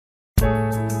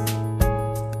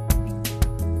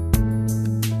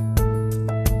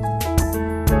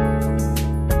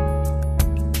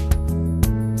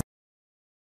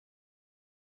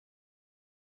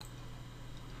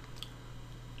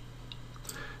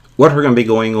what we're going to be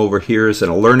going over here is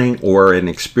a learning or an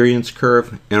experience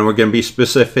curve, and we're going to be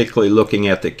specifically looking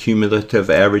at the cumulative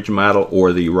average model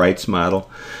or the Wright's model.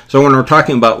 So when we're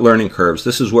talking about learning curves,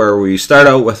 this is where we start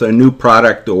out with a new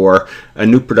product or a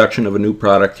new production of a new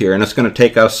product here, and it's going to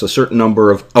take us a certain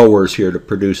number of hours here to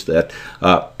produce that,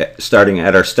 starting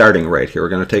at our starting rate here. We're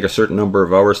going to take a certain number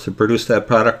of hours to produce that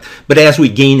product, but as we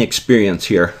gain experience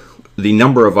here, the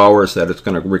number of hours that it's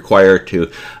going to require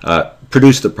to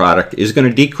produce the product is going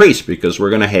to decrease because we're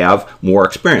going to have more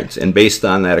experience, and based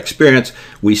on that experience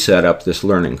we set up this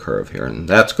learning curve here, and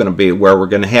that's going to be where we're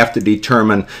going to have to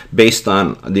determine based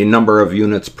on the number of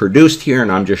units produced here, and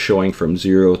I'm just showing from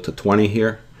 0 to 20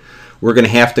 here. We're going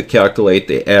to have to calculate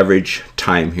the average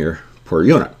time here per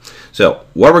unit. So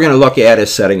what we're going to look at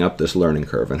is setting up this learning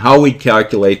curve and how we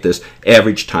calculate this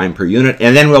average time per unit,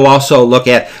 and then we'll also look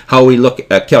at how we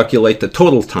calculate the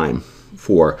total time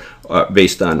for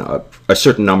based on a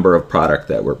certain number of product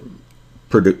that we're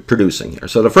producing here.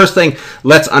 So the first thing,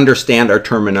 let's understand our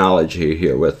terminology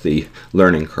here with the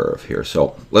learning curve here.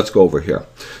 So let's go over here.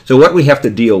 So what we have to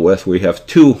deal with, we have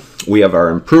our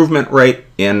improvement rate,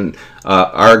 and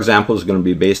our example is going to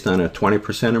be based on a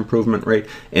 20% improvement rate,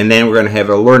 and then we're going to have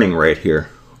a learning rate here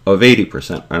of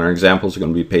 80%, and our examples are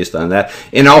going to be based on that.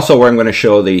 And also we're going to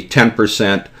show the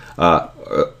 10%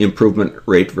 improvement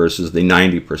rate versus the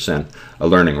 90%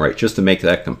 learning rate, just to make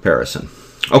that comparison.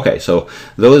 Okay, so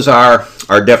those are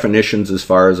our definitions as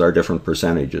far as our different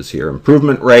percentages here: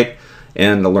 improvement rate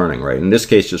and the learning rate. In this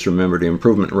case, just remember the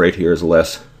improvement rate here is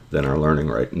less than our learning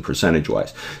rate in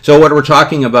percentage-wise. So what we're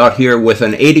talking about here with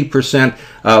an 80%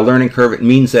 learning curve, it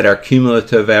means that our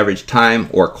cumulative average time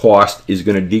or cost is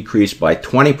going to decrease by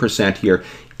 20% here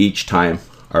each time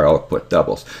our output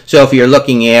doubles. So if you're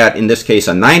looking at, in this case,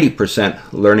 a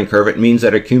 90% learning curve, it means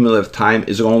that our cumulative time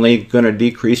is only going to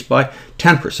decrease by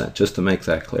 10%, just to make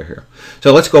that clear here.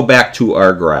 So let's go back to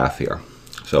our graph here.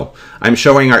 So I'm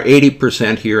showing our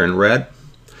 80% here in red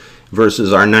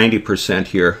versus our 90%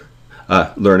 here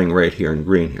learning rate here in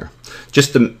green here.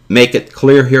 Just to make it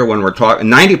clear here, when we're talking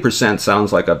 90%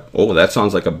 sounds like that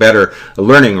sounds like a better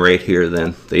learning rate here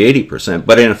than the 80%,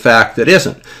 but in fact it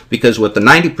isn't, because with the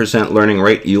 90% learning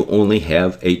rate you only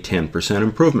have a 10%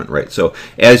 improvement rate. So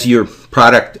as you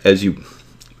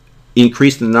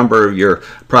increase the number of your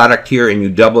product here and you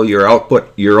double your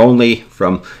output, you're only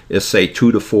from, let's say,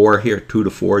 2 to 4 here, 2 to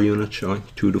 4 units, showing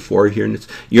 2 to 4 units,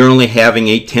 you're only having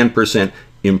a 10%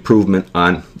 improvement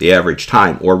on the average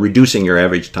time, or reducing your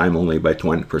average time only by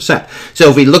 20%. So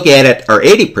if we look at it, our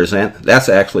 80%, that's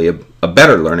actually a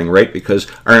better learning rate because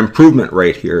our improvement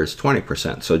rate here is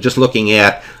 20%. So just looking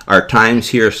at our times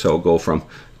here, so go from,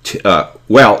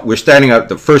 well, we're starting out,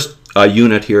 the first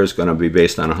unit here is going to be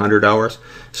based on 100 hours.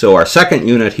 So our second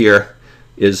unit here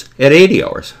is at 80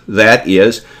 hours. That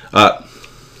is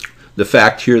the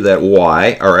fact here that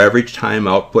Y, our average time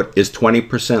output, is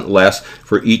 20% less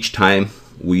for each time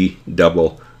we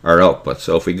double our output.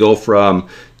 So if we go from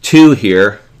 2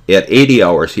 here at 80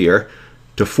 hours here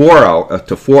to 4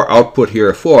 output here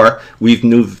at 4, we've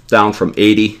moved down from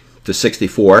 80 to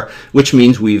 64, which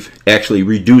means we've actually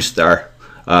reduced our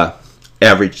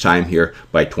average time here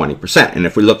by 20%. And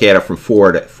if we look at it from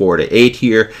 4 to 8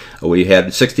 here, we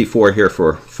had 64 here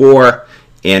for 4,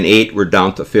 and 8, we're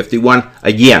down to 51.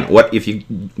 Again, if you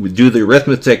do the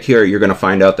arithmetic here, you're going to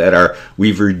find out that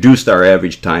we've reduced our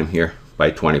average time here by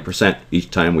 20%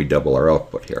 each time we double our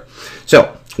output here.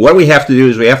 So what we have to do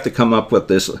is we have to come up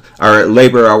with our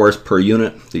labor hours per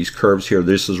unit, these curves here.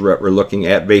 This is what we're looking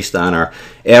at based on our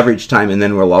average time, and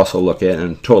then we'll also look at it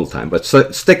in total time. But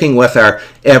sticking with our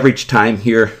average time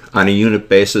here on a unit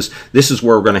basis, this is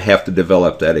where we're going to have to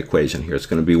develop that equation here. It's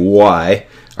going to be Y.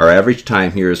 Our average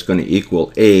time here is going to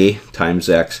equal A times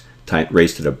X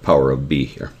raised to the power of B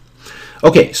here.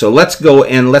 Okay, so let's go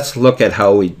and let's look at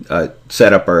how we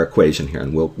set up our equation here,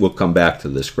 and we'll come back to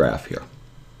this graph here.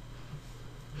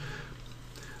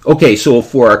 Okay, so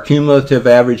for our cumulative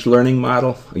average learning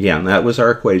model, again, that was our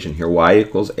equation here, Y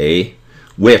equals A,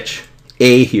 which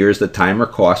A here is the time or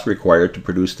cost required to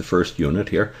produce the first unit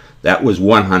here. That was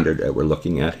 100 that we're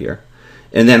looking at here.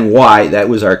 And then Y, that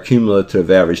was our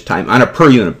cumulative average time on a per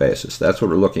unit basis. That's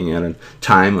what we're looking at in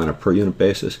time on a per unit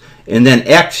basis. And then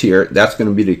X here, that's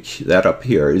going to be that up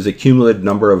here is the cumulative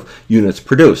number of units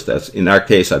produced. That's, in our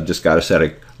case, I've just got to set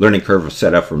a learning curve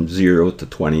set up from 0 to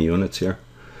 20 units here.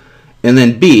 And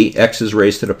then B, X is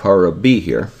raised to the power of B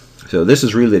here. So this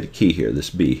is really the key here, this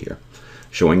B here,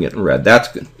 showing it in red. That's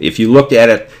good. If you looked at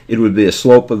it, it would be a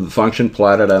slope of the function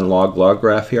plotted on log-log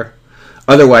graph here.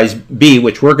 Otherwise, B,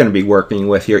 which we're going to be working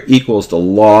with here, equals the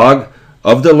log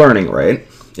of the learning rate,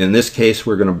 in this case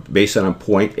we're going to base it on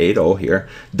 0.80 here,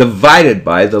 divided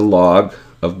by the log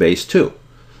of base 2.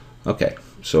 Okay,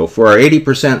 so for our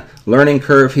 80% learning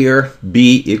curve here,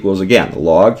 B equals, again, the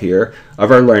log here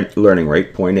of our learning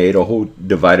rate, 0.80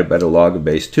 divided by the log of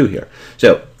base 2 here.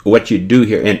 So what you do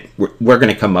here, and we're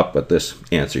going to come up with this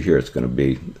answer here, it's going to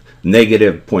be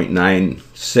negative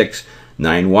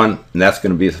 0.9691, and that's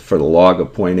going to be for the log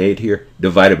of 0.8 here,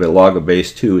 divided by the log of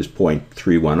base 2 is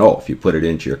 0.310 if you put it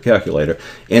into your calculator.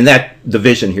 And that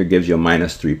division here gives you a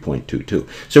minus 3.22.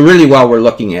 So really what we're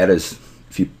looking at is,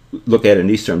 if you look at it in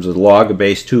these terms, is log of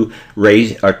base 2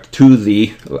 raised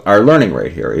to our learning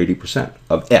rate here, 80%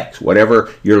 of x.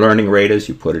 Whatever your learning rate is,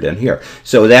 you put it in here.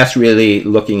 So that's really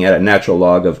looking at a natural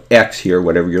log of x here,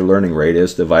 whatever your learning rate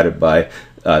is, divided by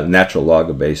natural log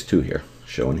of base 2 here,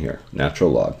 shown here,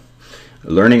 natural log.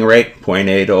 Learning rate,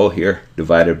 0.80 here,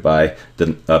 divided by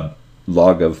the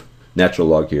log of natural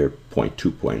log here,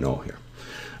 0.2.0 here.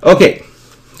 Okay,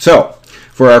 so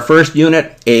for our first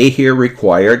unit, A here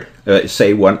required,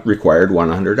 required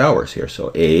 100 hours here.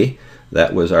 So A,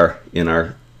 that was in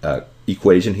our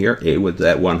equation here, A with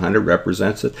that 100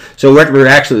 represents it. So what we're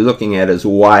actually looking at is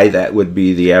Y, that would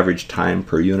be the average time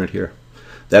per unit here.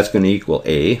 That's going to equal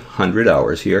A, 100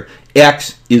 hours here.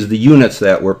 X is the units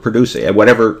that we're producing, at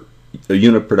whatever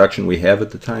unit production we have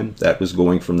at the time. That was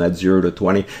going from that 0 to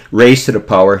 20, raised to the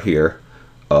power here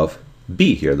of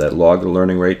B here, that log of the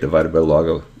learning rate divided by log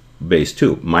of base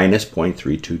 2, minus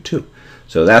 0.322.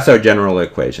 So that's our general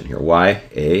equation here. Y,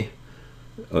 A,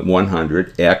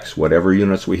 100, X, whatever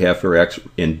units we have for X,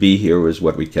 and B here is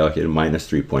what we calculated, minus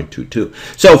 3.22.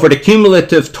 So for the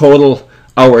cumulative total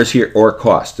hours here, or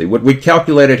cost, what we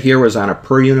calculated here was on a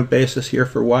per unit basis here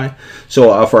for Y.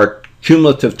 So for our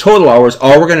cumulative total hours,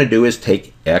 all we're going to do is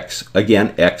take X,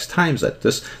 again, X times that.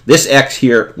 This X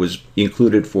here was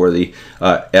included for the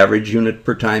average unit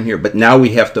per time here, but now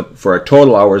we have to, for our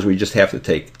total hours, we just have to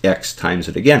take X times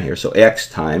it again here. So X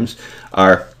times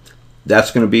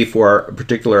that's going to be for our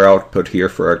particular output here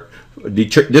for our,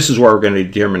 this is where we're going to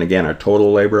determine, again, our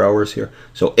total labor hours here.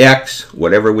 So X,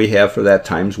 whatever we have for that,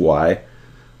 times Y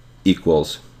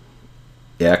equals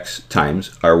X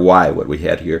times our Y, what we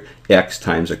had here, X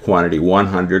times a quantity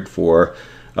 100 for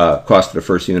cost of the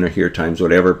first unit here, times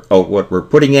whatever what we're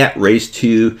putting at, raised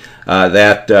to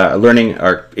that learning,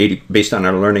 our 80, based on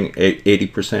our learning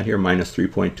 80% here, minus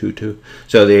 3.22.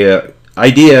 So the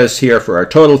idea is here for our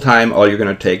total time, all you're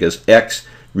going to take is X.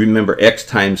 Remember, X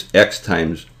times X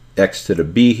times X to the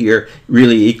B here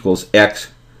really equals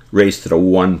X raised to the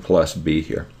 1 plus B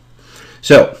here.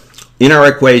 So in our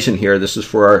equation here, this is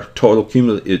for our total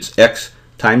cumulative, it's X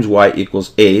times Y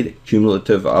equals A, the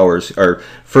cumulative hours, or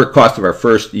for cost of our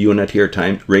first unit here,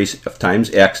 times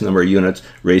X number of units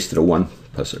raised to the 1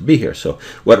 plus B here. So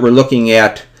what we're looking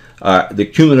at, the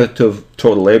cumulative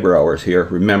total labor hours here,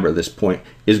 remember this point,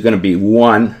 is going to be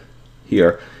 1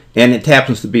 here, and it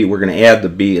happens to be, we're going to add the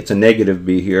B, it's a negative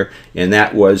B here, and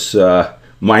that was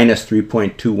minus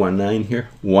 3.219 here,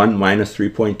 1 minus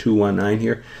 3.219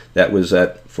 here. That was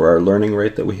for our learning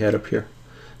rate that we had up here.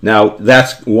 Now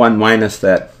that's 1 minus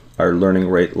that, our learning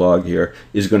rate log here,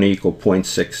 is going to equal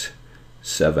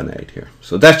 0.678 here.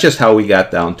 So that's just how we got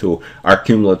down to our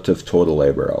cumulative total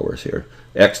labor hours here.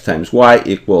 X times Y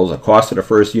equals a cost of the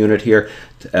first unit here,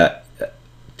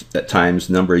 times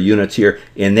number of units here,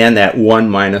 and then that 1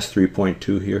 minus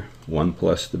 3.2 here, 1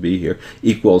 plus the B here,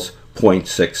 equals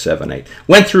 0.678.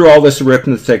 Went through all this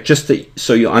arithmetic just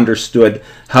so you understood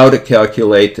how to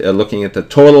calculate, looking at the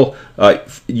total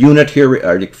unit here,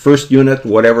 or the first unit,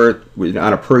 whatever,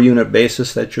 on a per unit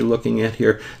basis that you're looking at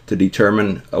here, to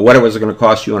determine what it was going to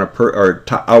cost you on a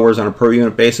hours on a per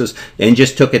unit basis, and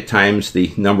just took it times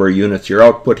the number of units your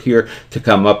output here to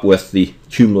come up with the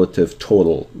cumulative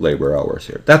total labor hours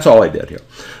here. That's all I did here.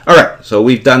 All right, so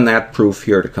we've done that proof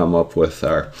here to come up with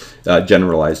our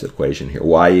generalized equation here.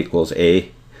 Y equals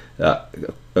A,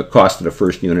 cost of the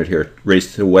first unit here,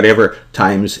 raised to whatever,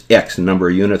 times X, the number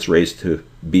of units, raised to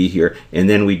B here. And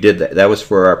then we did that. That was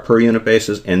for our per unit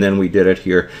basis, and then we did it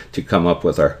here to come up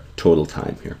with our total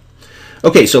time here.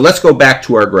 Okay, so let's go back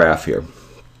to our graph here.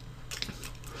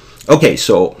 Okay,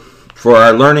 so for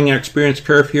our learning and experience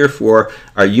curve here, for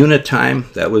our unit time,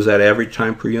 that was that average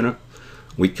time per unit,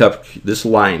 we kept this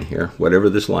line here, whatever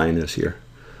this line is here,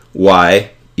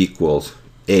 Y equals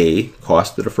A,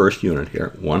 cost of the first unit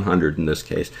here, 100 in this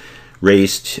case,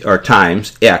 raised, or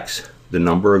times X, the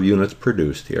number of units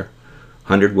produced here.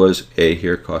 100 was A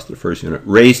here, cost of the first unit,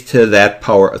 raised to that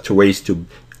power, raised to,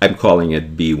 I'm calling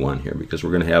it B1 here because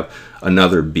we're going to have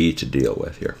another B to deal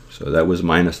with here. So that was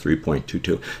minus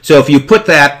 3.22. So if you put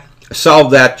that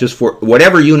solve that just for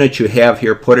whatever unit you have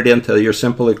here, put it into your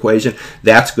simple equation.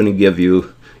 That's going to give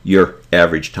you your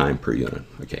average time per unit.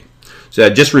 Okay. So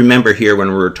just remember here when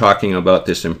we were talking about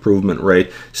this improvement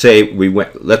rate, say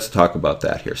let's talk about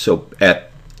that here. So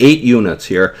at 8 units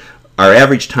here, our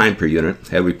average time per unit,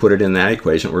 had we put it in that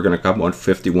equation, we're going to come out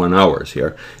 51 hours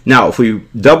here. Now, if we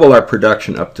double our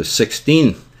production up to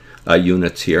 16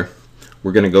 units here,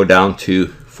 we're going to go down to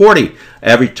 40.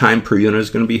 Average time per unit is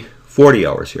going to be 40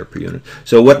 hours here per unit.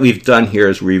 So what we've done here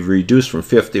is we've reduced from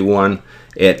 51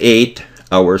 at 8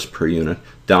 hours per unit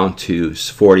down to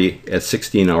 40 at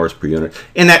 16 hours per unit.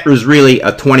 And that was really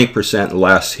a 20%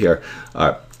 less here,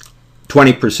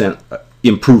 20%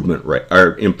 improvement rate.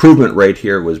 Our improvement rate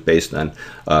here was based on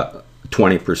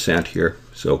 20% here.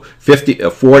 So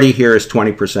 40 here is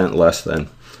 20% less than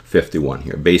 51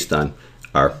 here, based on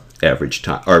our average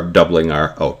time, or doubling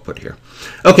our output here.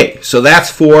 Okay, so that's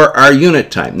for our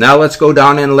unit time. Now let's go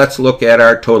down and let's look at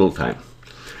our total time.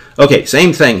 Okay,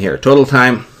 same thing here. Total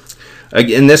time,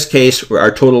 in this case,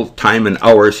 our total time in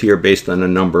hours here based on the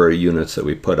number of units that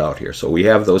we put out here. So we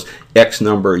have those X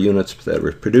number of units that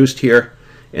were produced here,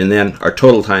 and then our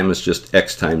total time is just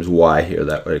X times Y here,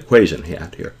 that equation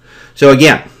had here. So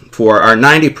again, for our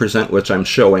 90%, which I'm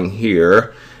showing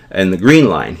here in the green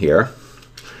line here,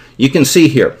 you can see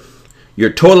here, your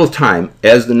total time,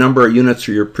 as the number of units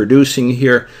you're producing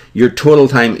here, your total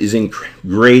time is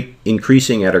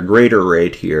increasing at a greater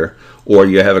rate here, or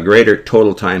you have a greater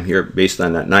total time here based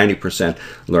on that 90%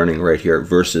 learning rate here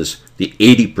versus the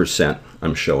 80%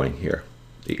 I'm showing here.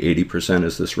 The 80%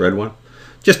 is this red one.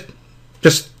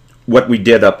 Just what we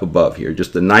did up above here.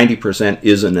 Just the 90%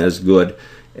 isn't as good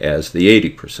as the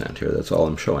 80% here. That's all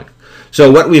I'm showing.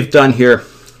 So what we've done here,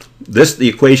 the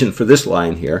equation for this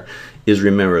line here is,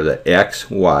 remember that x,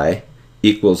 y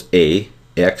equals a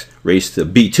x raised to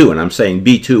b2. And I'm saying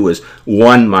b2 is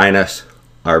 1 minus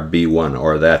our b1,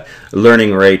 or that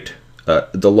learning rate,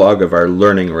 the log of our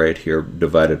learning rate here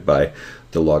divided by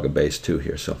the log of base 2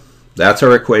 here. So that's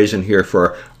our equation here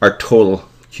for our total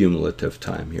cumulative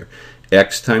time here.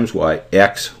 X times y,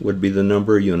 x would be the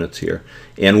number of units here,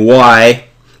 and y,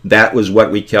 that was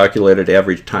what we calculated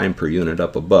average time per unit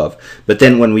up above. But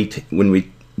then when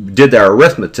we did our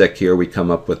arithmetic here, we come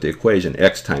up with the equation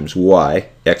x times y,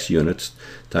 x units,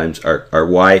 times our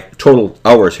y, total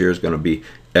hours here is going to be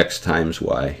x times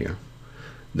y here.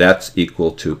 That's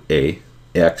equal to a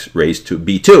x raised to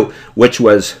b2, which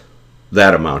was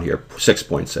that amount here,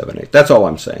 6.78. That's all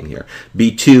I'm saying here.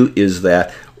 b2 is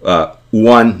that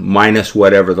 1 minus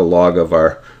whatever the log of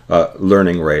our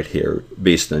learning rate here,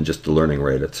 based on just the learning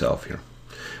rate itself here.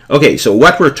 Okay, so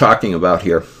what we're talking about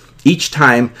here, each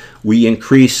time we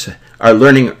increase our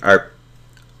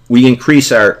we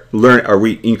increase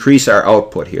our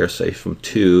output here, say from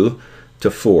 2 to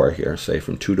 4 here, say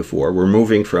from 2 to 4. We're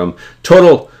moving from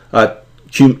total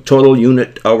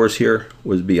unit hours here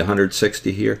would be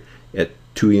 160 here at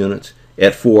 2 units.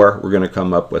 At 4, we're going to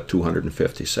come up with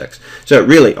 256. So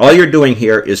really, all you're doing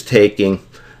here is taking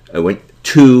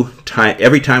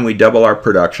every time we double our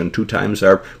production, 2 times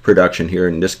our production here,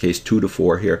 in this case 2 to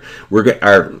 4 here,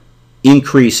 our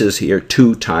increases here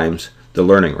 2 times the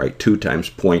learning rate, 2 times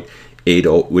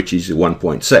 0.80, which is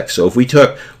 1.6. So if we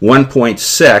took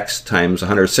 1.6 times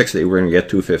 160, we're going to get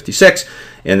 256,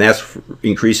 and that's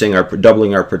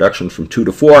doubling our production from 2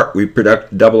 to 4. We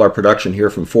double our production here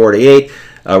from 4 to 8.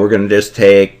 We're going to just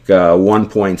take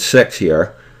 1.6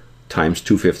 here times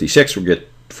 256. We'll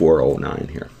get 409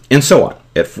 here, and so on.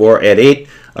 At 8,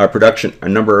 our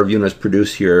number of units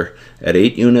produced here at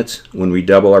 8 units. When we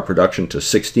double our production to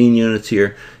 16 units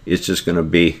here, it's just going to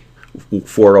be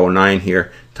 409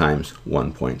 here times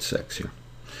 1.6 here.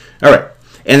 All right,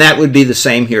 and that would be the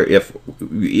same here if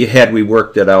we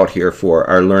worked it out here for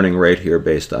our learning rate here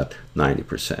based on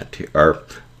 90% here, our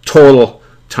total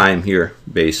time here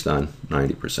based on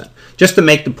 90%. Just to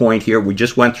make the point here, we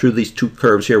just went through these 2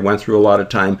 curves here, went through a lot of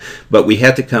time, but we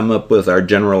had to come up with our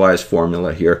generalized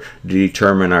formula here to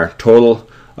determine our total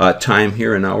time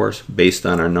here in hours based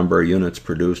on our number of units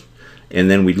produced. And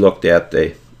then we looked at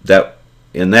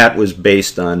and that was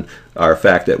based on our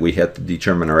fact that we had to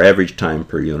determine our average time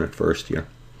per unit first here.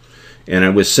 And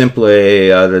it was simply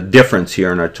the difference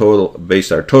here in our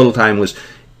total time was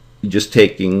just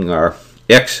taking our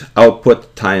X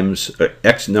output times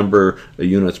X number of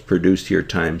units produced here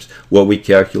times what we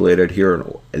calculated here,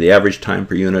 the average time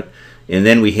per unit, and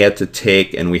then we had to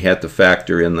take and we had to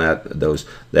factor in that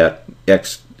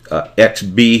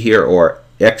XB here, or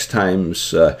X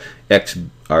times X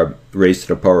raised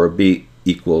to the power of B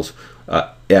equals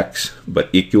X, but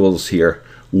equals here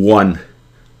 1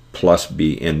 plus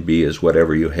B, and B is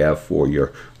whatever you have for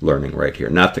your learning right here,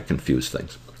 not to confuse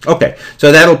things. Okay,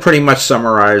 so that'll pretty much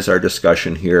summarize our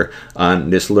discussion here on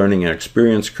this learning and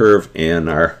experience curve and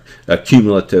our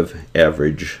cumulative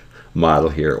average model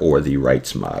here, or the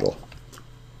Wright's model.